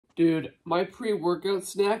Dude, my pre-workout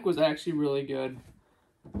snack was actually really good.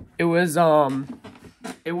 It was like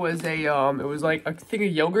a thing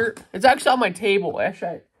of yogurt. It's actually on my table.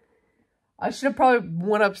 Actually, I should have probably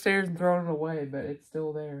went upstairs and thrown it away, but it's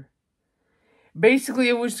still there. Basically,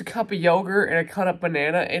 it was a cup of yogurt and a cut up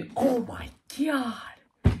banana, and oh my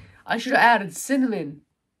god, I should have added cinnamon.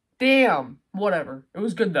 Damn, whatever. It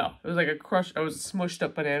was good though. It was like a crushed, it was a smushed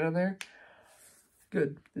up banana there.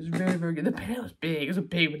 Good. It was very, very good. The banana was big. It was a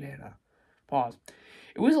big banana. Pause.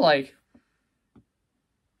 It was like,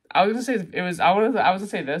 I was gonna say it was. I was gonna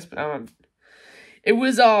say this, but I don't. It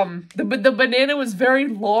was the banana was very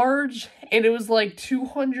large, and it was like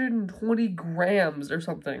 220 grams or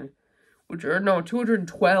something, which or no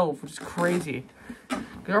 212, which is crazy.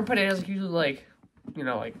 Because our bananas are usually like, you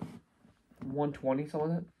know, like 120 something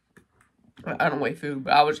like that. I don't weigh food,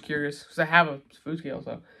 but I was curious because I have a food scale.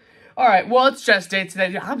 So, all right, well it's chest day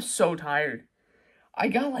today. I'm so tired. I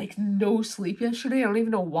got like no sleep yesterday. I don't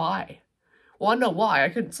even know why. Well, I know why. I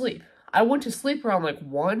couldn't sleep. I went to sleep around like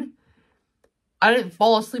 1. I didn't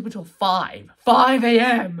fall asleep until 5. 5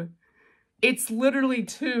 a.m. It's literally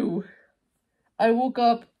 2. I woke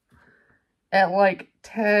up at like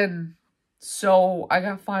 10. So I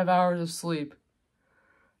got 5 hours of sleep.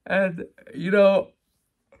 And, you know,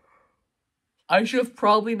 I should have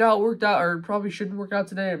probably not worked out, or probably shouldn't work out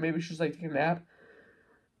today, or maybe should just like take a nap.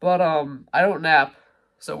 But, I don't nap.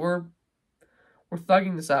 So we're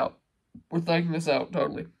thugging this out. We're thugging this out,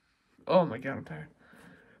 totally. Oh my god, I'm tired.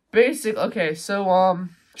 Okay, so,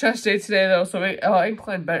 chest day today, though, so,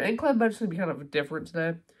 incline bench. Incline bench is going to be kind of different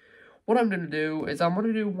today. What I'm going to do is I'm going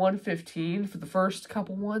to do 115 for the first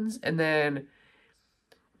couple ones, and then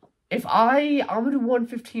I'm going to do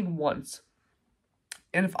 115 once.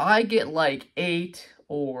 And if I get, like, 8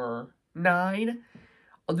 or 9,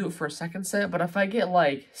 I'll do it for a second set, but if I get,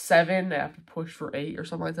 like, 7, I have to push for 8 or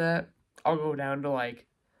something like that, I'll go down to, like,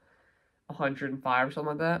 105 or something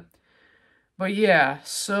like that. But yeah,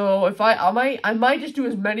 so if I might just do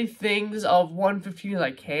as many things of 115 as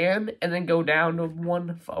I can, and then go down to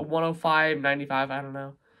 105, 95, I don't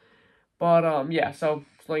know. But yeah, so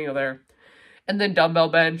you know there, and then dumbbell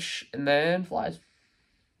bench, and then flies.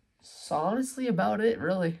 It's honestly about it,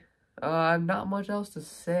 really. Not much else to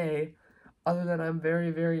say, other than I'm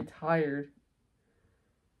very, very tired.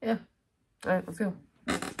 Yeah. All right, let's go.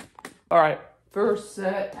 All right, first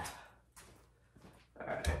set. All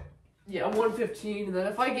right. Yeah, 115, and then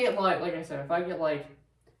if I get, like I said, if I get, like,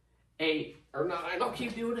 8 or 9, I'll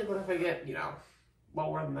keep doing it, but if I get, you know,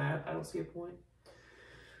 lower than that, I don't see a point.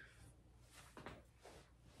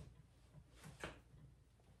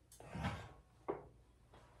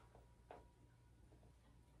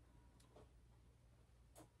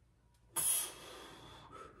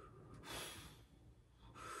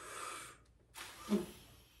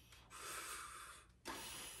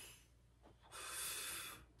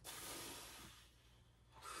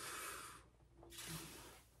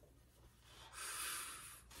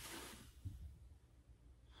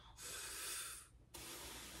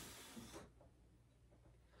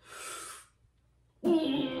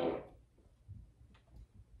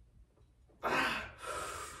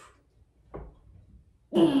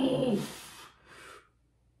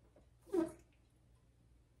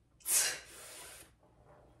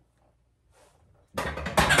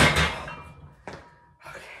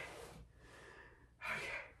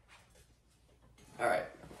 Alright.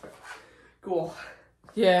 Cool.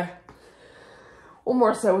 Yeah. One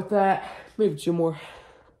more set with that. Maybe 2 more.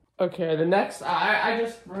 Okay, the next, I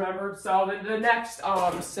just remembered, so the next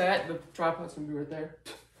set, the tripod's gonna be right there.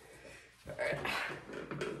 Alright.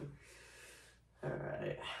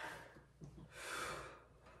 Alright.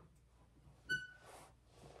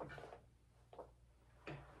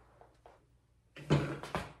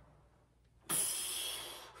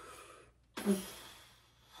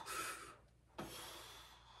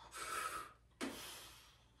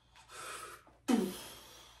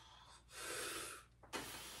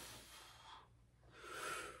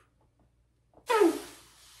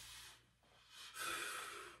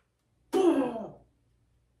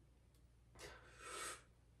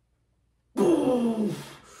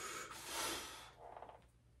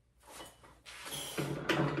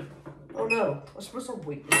 Oh no, I'm supposed to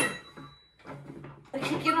wait. I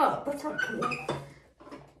can't get up. That's not cool.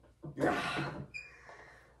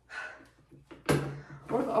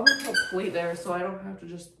 I'm gonna put a plate there so I don't have to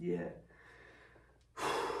just, yeah.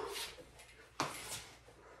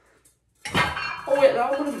 Oh wait,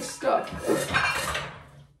 now I'm gonna be stuck.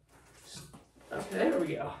 Okay, there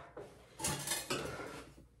we go.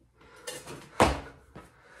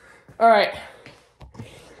 Alright.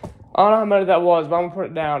 I don't know how many that was, but I'm gonna put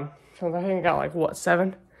it down. So I think I got like, what,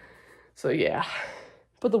 7? So yeah,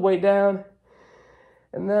 put the weight down.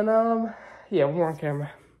 And then, yeah, we're on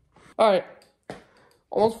camera. All right,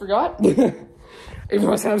 almost forgot. Even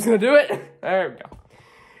though I said I was gonna do it. There we go.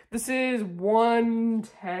 This is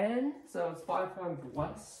 110, so it's 5 pounds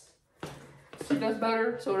less. So it does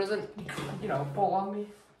better, so it doesn't, you know, fall on me.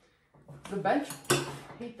 The bench, I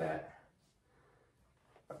hate that.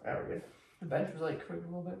 There we go. The bench was like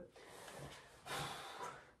creaking a little bit.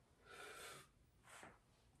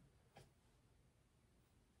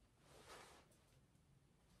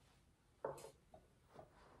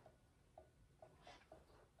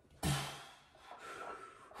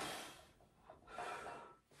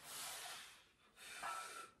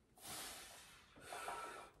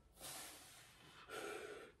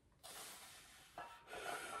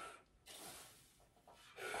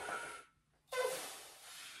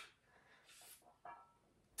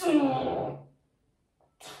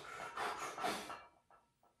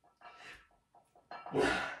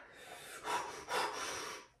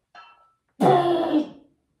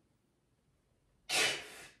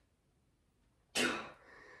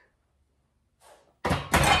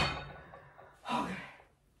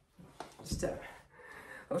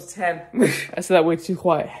 That was 10. I said that way too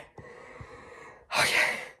quiet.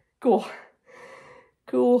 Okay, cool.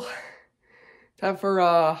 Cool. Time for,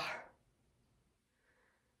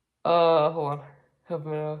 hold on. Have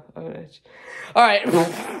an itch. All right.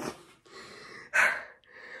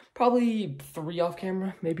 Probably 3 off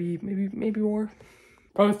camera, maybe more.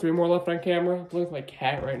 Probably 3 more left on camera. I'm playing with my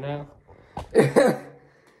cat right now.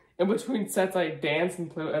 In between sets, I dance and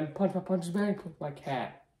play and punch my punches back with my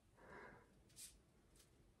cat.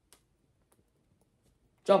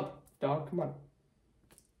 Jump, dog, come on.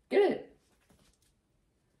 Get it.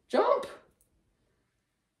 Jump.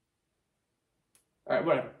 All right,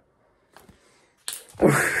 whatever.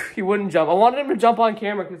 He wouldn't jump. I wanted him to jump on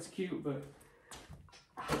camera because it's cute, but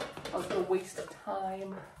I was gonna waste the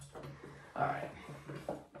time. All right.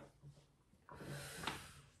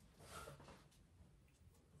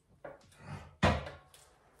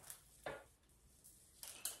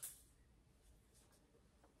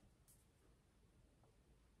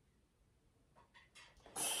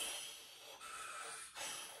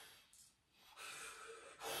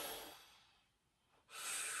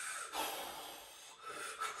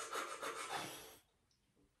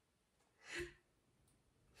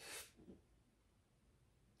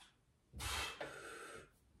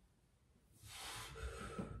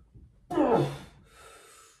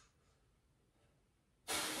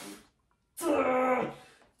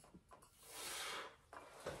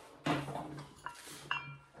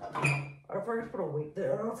 I forgot to put a weight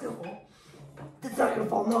there. It's gonna fall. It's not gonna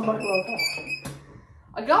fall. No, I'm not gonna fall.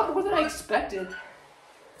 I got more than I expected.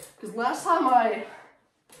 Because last time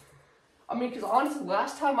because honestly,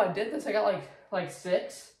 last time I did this, I got like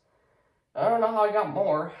 6. I don't know how I got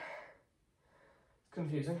more. It's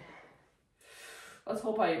confusing. Let's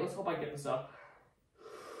hope I get this up.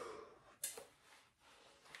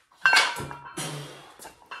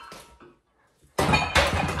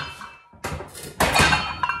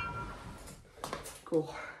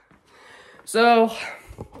 Cool. So,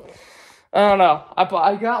 I don't know.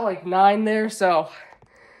 I got like 9 there, so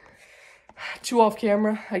 2 off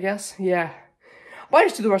camera, I guess. Yeah. Might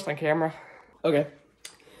just do the rest on camera. Okay.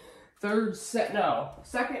 Third set, no.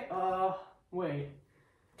 Second, wait.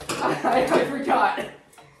 I forgot.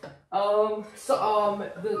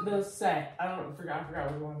 The set. I forgot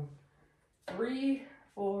which one. 3,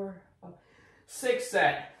 4, 5, 6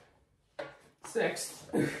 set. 6.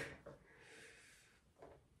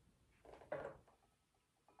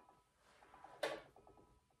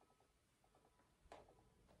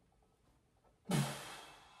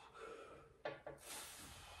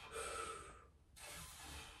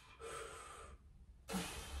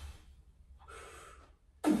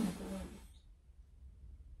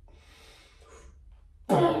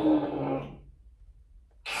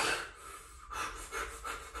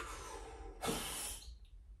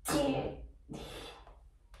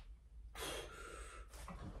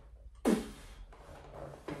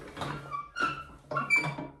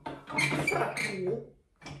 Cool.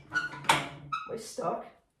 Am I stuck?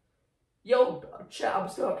 Yo, chat, I'm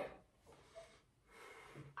stuck.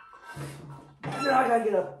 Now I gotta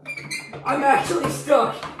get up. I'm actually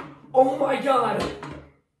stuck. Oh my god.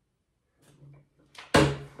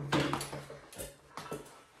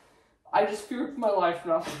 I just feared for my life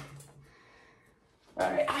now.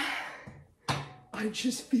 Alright. I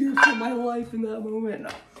just feared for my life in that moment.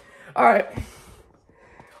 Alright.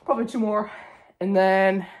 Probably 2 more. And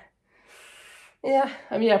then Yeah,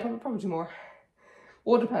 I mean, yeah, probably 2 more.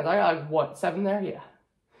 Well, it depends. I got, like, what, 7 there? Yeah.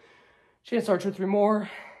 Chance archer, 3 more,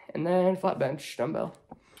 and then flat bench, dumbbell.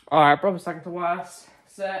 All right, probably second to last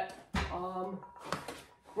set.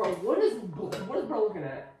 Bro, what is bro looking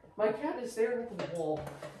at? My cat is staring at the wall.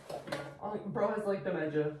 Bro has like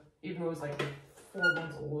dementia, even though he's like 4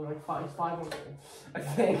 months old, or like 5 months old, I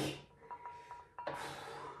think.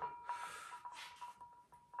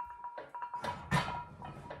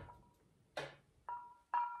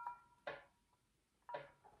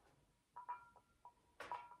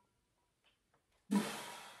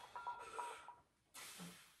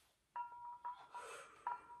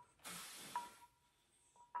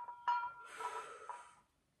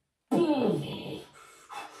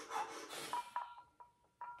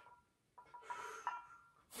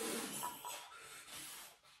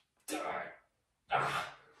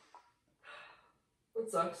 That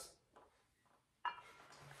sucks.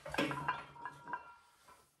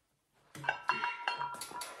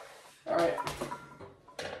 Alright.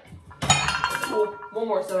 Cool. One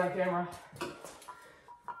more set on camera.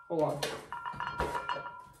 Hold on.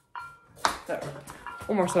 There.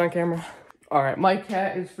 One more set on camera. Alright, my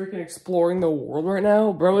cat is freaking exploring the world right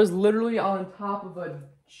now. Bro is literally on top of a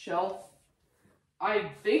shelf. I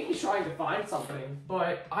think he's trying to find something,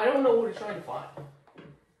 but I don't know what he's trying to find.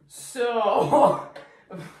 So,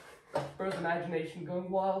 bro's imagination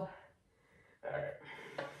going wild. Alright.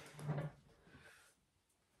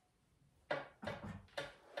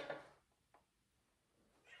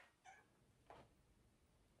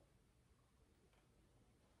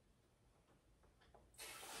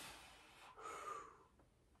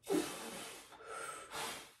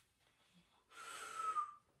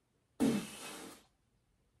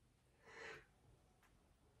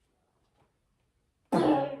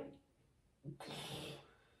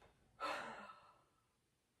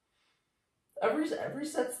 Every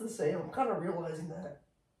set's the same. I'm kind of realizing that.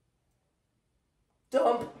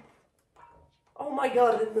 Dump. Oh my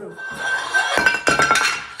god, it didn't move.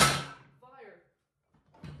 Fire.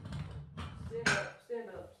 Stand up, stand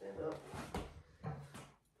up, stand up.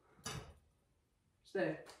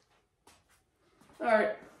 Stay.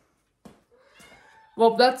 Alright.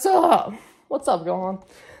 Well, that's, what's up, going on?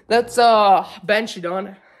 That's, bench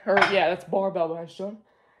done. Or, yeah, that's barbell bench done.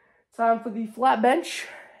 Time for the flat bench.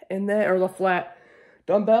 And then, or the flat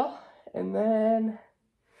dumbbell, and then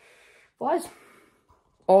flies.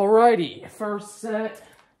 Alrighty, first set.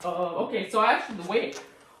 Okay, so actually the weight.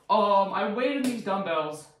 I weighted these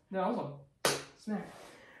dumbbells. No, smack.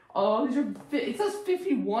 These are, it says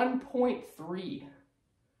 51.3.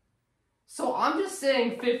 So I'm just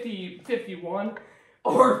saying 51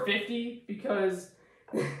 or 50 because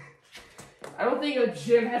I don't think a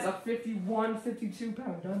gym has a 51, 52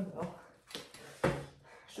 pound dumbbell.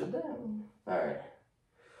 Should they? Alright.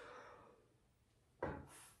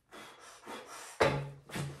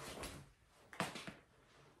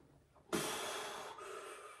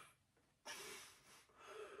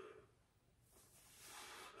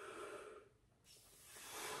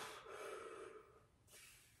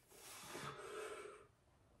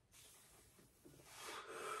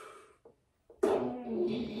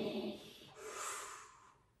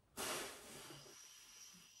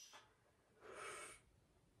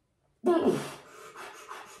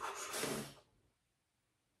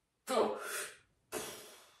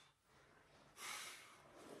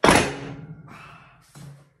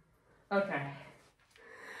 Okay.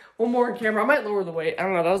 One more on camera. I might lower the weight. I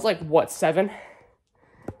don't know. That was like, what, 7?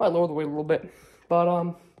 Might lower the weight a little bit. But,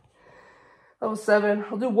 that was 7.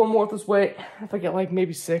 I'll do one more with this weight. If I get like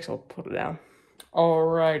maybe 6, I'll put it down.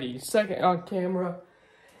 Alrighty. Second on camera.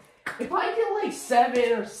 If I get like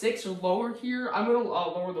 7 or 6 or lower here, I'm going to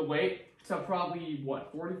lower the weight to probably,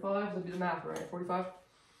 what, 45? That'd be the math, right? 45?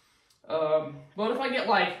 But if I get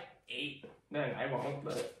like 8, then I won't.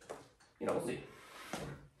 But, you know, we'll see.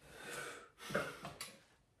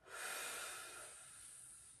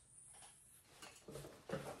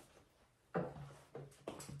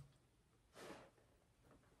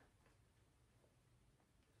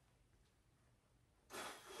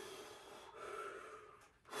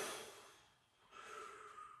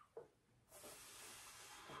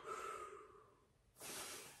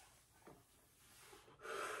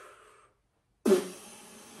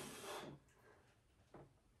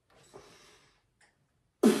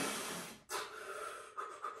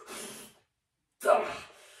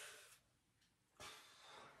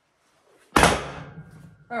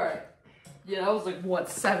 Alright. Yeah, that was like, what,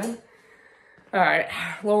 7? Alright,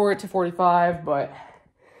 lower it to 45, but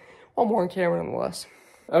one more on camera nonetheless.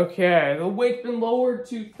 Okay, the weight's been lowered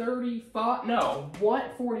to 35. No,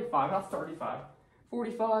 what? 45, not 35.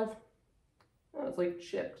 45. Oh, it's like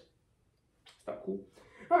chipped. It's not cool.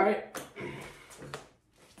 All right.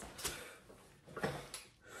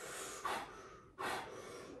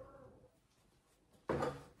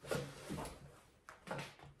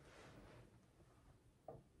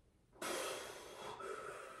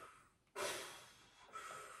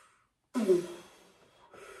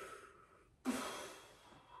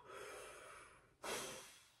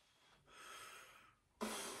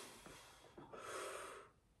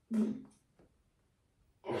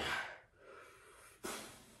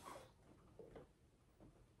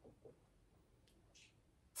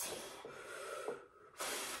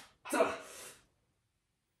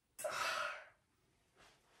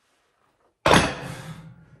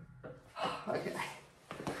 Okay.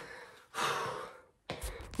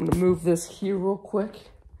 I'm gonna move this here real quick.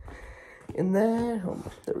 And then, oh,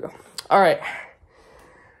 there we go. All right. A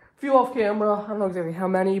few off camera. I don't know exactly how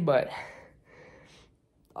many, but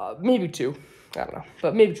maybe 2. I don't know,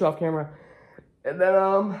 but maybe 2 off camera. And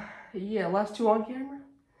then, yeah, last 2 on camera.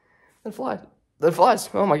 Then flies. Then flies.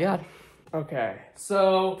 Oh my god. Okay,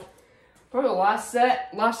 so probably the last set.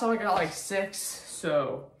 Last time I got like 6,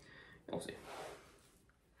 so we'll see.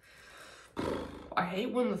 I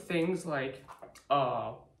hate when the things like,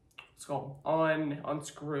 what's it called,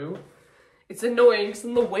 unscrew. It's annoying because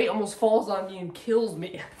then the weight almost falls on me and kills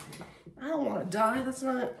me. I don't want to die. It's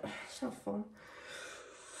not fun.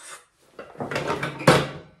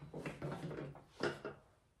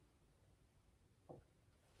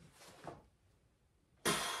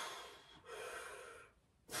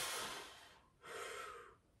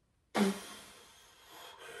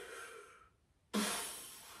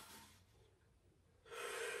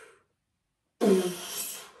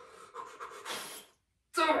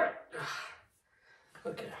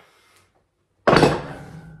 Okay.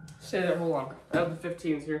 Stay there, hold on. I have the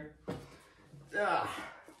 15s here. Okay.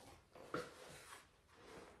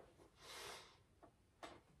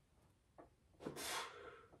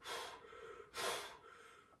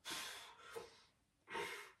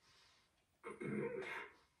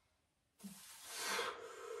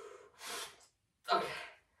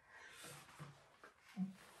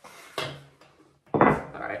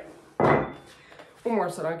 Alright. One more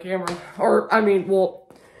set on camera. Or, I mean, well,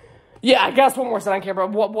 yeah, I guess one more set on camera.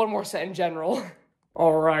 One more set in general.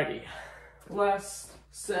 Alrighty. Last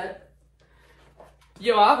set.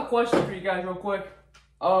 Yo, I have a question for you guys real quick.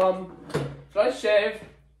 Should I shave?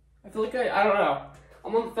 I feel like I don't know.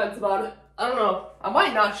 I'm on the fence about it. I don't know. I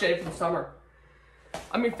might not shave for the summer.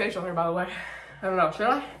 I mean facial hair, by the way. I don't know. Should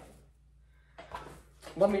I?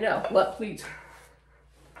 Let me know. Please.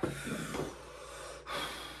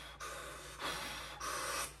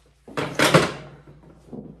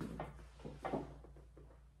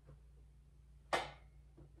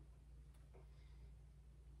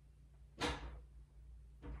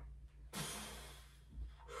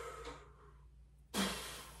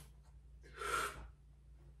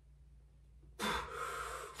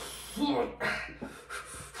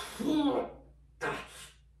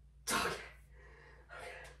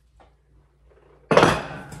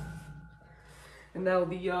 And now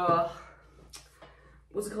the,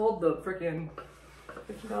 what's it called? The freaking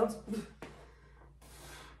 50 pounds?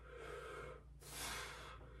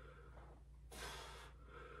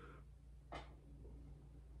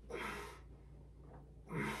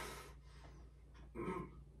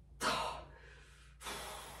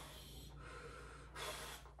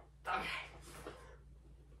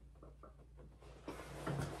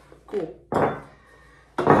 Cool.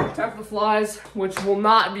 Time for the flies, which will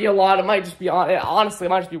not be a lot. It might just be honestly, it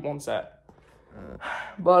might just be 1 set.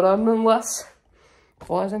 But nonetheless,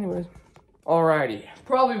 flies anyways. Alrighty,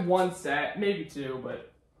 probably 1 set, maybe 2,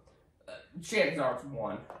 but chances are it's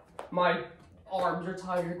 1. My arms are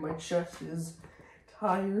tired. My chest is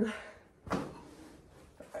tired.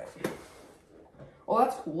 Right. Oh,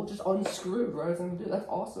 that's cool. Just unscrewed right as I'm doing. That's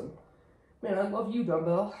awesome. Man, I love you,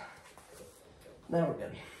 dumbbell. Now we're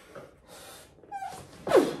good.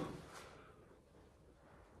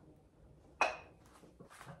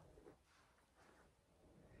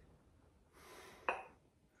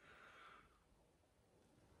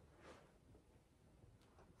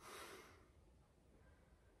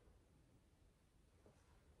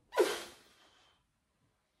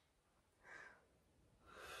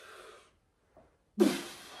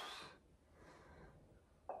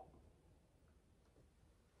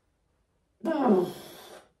 No.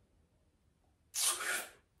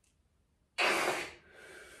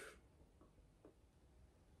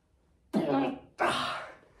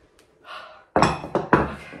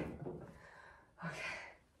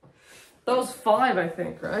 That was 5, I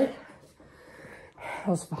think, right? That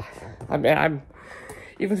was 5. I mean,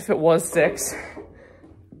 even if it was 6,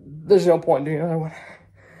 there's no point in doing another one.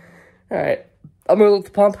 All right, I'm gonna lift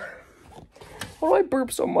the pump. Why do I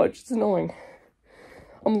burp so much? It's annoying.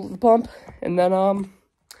 I'm gonna lift the pump, and then,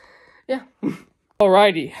 yeah.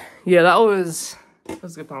 Alrighty. Yeah, that was a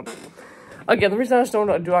good pump. Again, the reason I just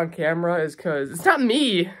don't do it on camera is because it's not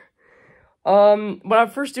me. When I'm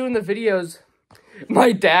first doing the videos,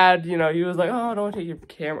 my dad, you know, he was like, oh, don't take your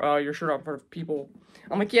shirt off in front of people.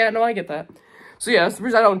 I'm like, yeah, no, I get that. So yeah, that's the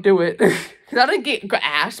reason I don't do it. Because I didn't get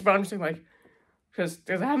asked, but I'm just saying, like, because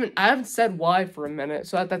I haven't said why for a minute,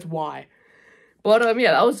 so that's why. But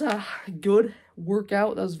yeah, that was a good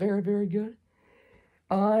workout. That was very, very good.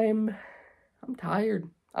 I'm tired.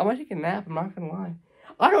 I might take a nap, I'm not gonna lie.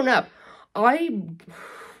 I don't nap. A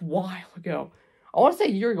while ago, I want to say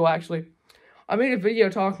a year ago actually, I made a video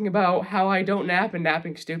talking about how I don't nap and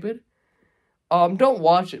napping stupid. Don't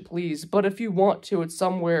watch it, please. But if you want to, it's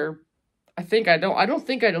somewhere. I don't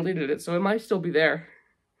think I deleted it, so it might still be there.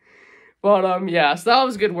 But, yeah, so that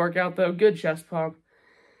was a good workout, though. Good chest pump.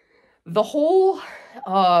 The whole,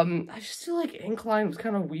 I just feel like incline was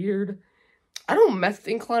kind of weird. I don't mess with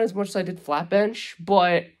incline as much as I did flat bench,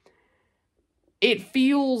 but it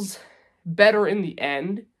feels better in the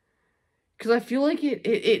end. Because I feel like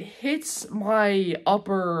it hits my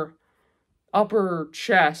upper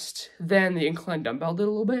chest than the incline dumbbell did a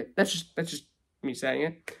little bit. That's just me saying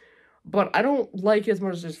it. But I don't like it as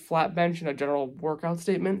much as just flat bench in a general workout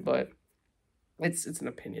statement, but it's an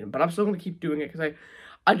opinion. But I'm still going to keep doing it because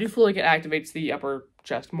I do feel like it activates the upper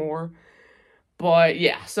chest more. But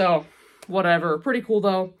yeah, so whatever. Pretty cool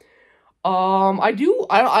though. I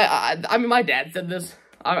mean, my dad said this.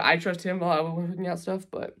 I trust him while I was working out stuff,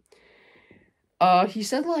 but he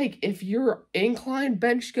said, like, if your incline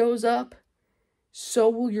bench goes up, so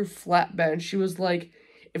will your flat bench. He was like,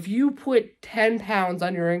 if you put 10 pounds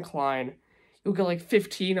on your incline, you'll get, like,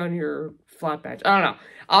 15 on your flat bench. I don't know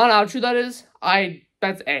how true that is.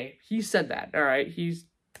 That's A. He said that, all right?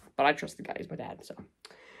 But I trust the guy. He's my dad, so.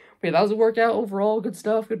 But yeah, that was a workout overall. Good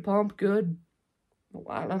stuff. Good pump. Good,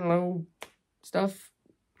 I don't know, stuff.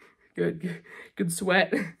 Good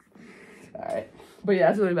sweat. All right. But yeah,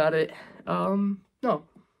 that's really about it. No.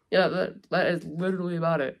 Yeah, that is literally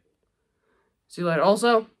about it. See you later.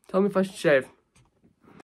 Also, tell me if I should shave.